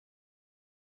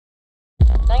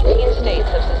19 states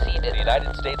have seceded. The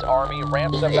United States Army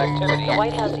ramps up activity. The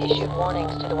White House issued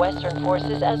warnings to the Western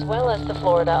forces as well as the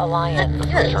Florida Alliance. The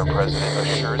future president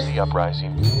assures the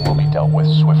uprising will be dealt with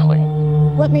swiftly.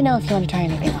 Let me know if you want to try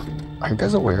anything on. Are you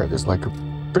guys aware there's like a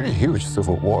pretty huge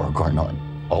civil war going on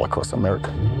all across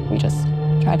America? We just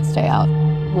try to stay out.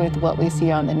 With what we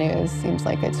see on the news, seems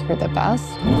like it's for the best.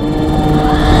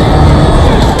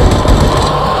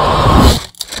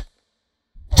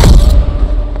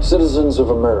 Citizens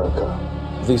of America.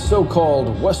 The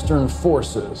so-called Western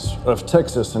forces of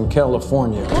Texas and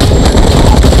California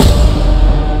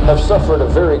Have suffered a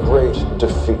very great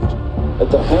defeat at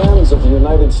the hands of the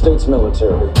United States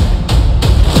military.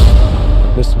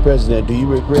 Mr. President, do you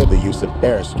regret the use of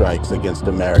airstrikes against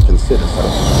American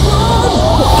citizens?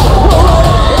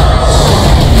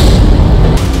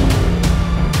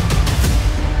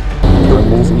 We're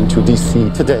moving to D.C.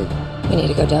 today. We need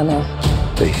to go down there.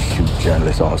 They shoot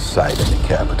journalists on sight in the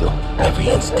Capitol. Every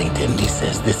instinct in me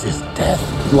says this is death.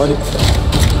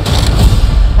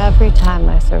 Every time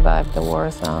I survived the war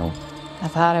zone, I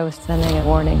thought I was sending a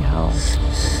warning home.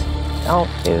 Don't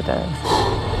do this.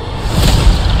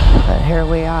 But here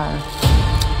we are.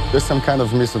 There's some kind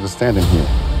of misunderstanding here.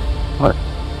 What?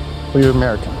 Well, you're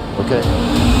American, okay?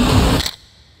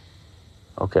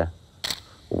 Okay.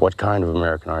 What kind of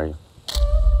American are you?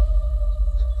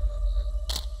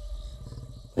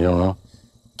 You don't know?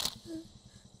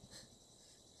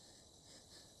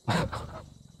 The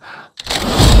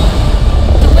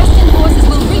Western forces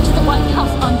will reach the White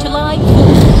House on July 4th.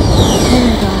 Oh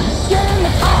my God. Get in the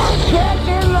car! Get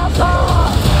in the car!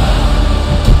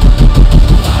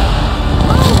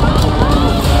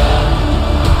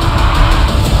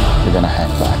 You're gonna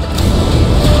hang back.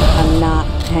 I'm not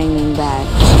hanging back.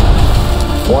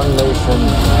 One nation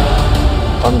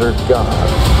under God,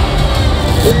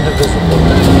 indivisible,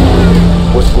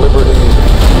 with liberty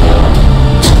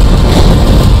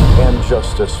and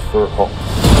justice for all.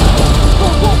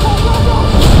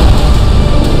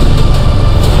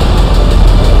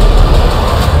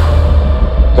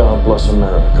 God bless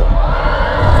America.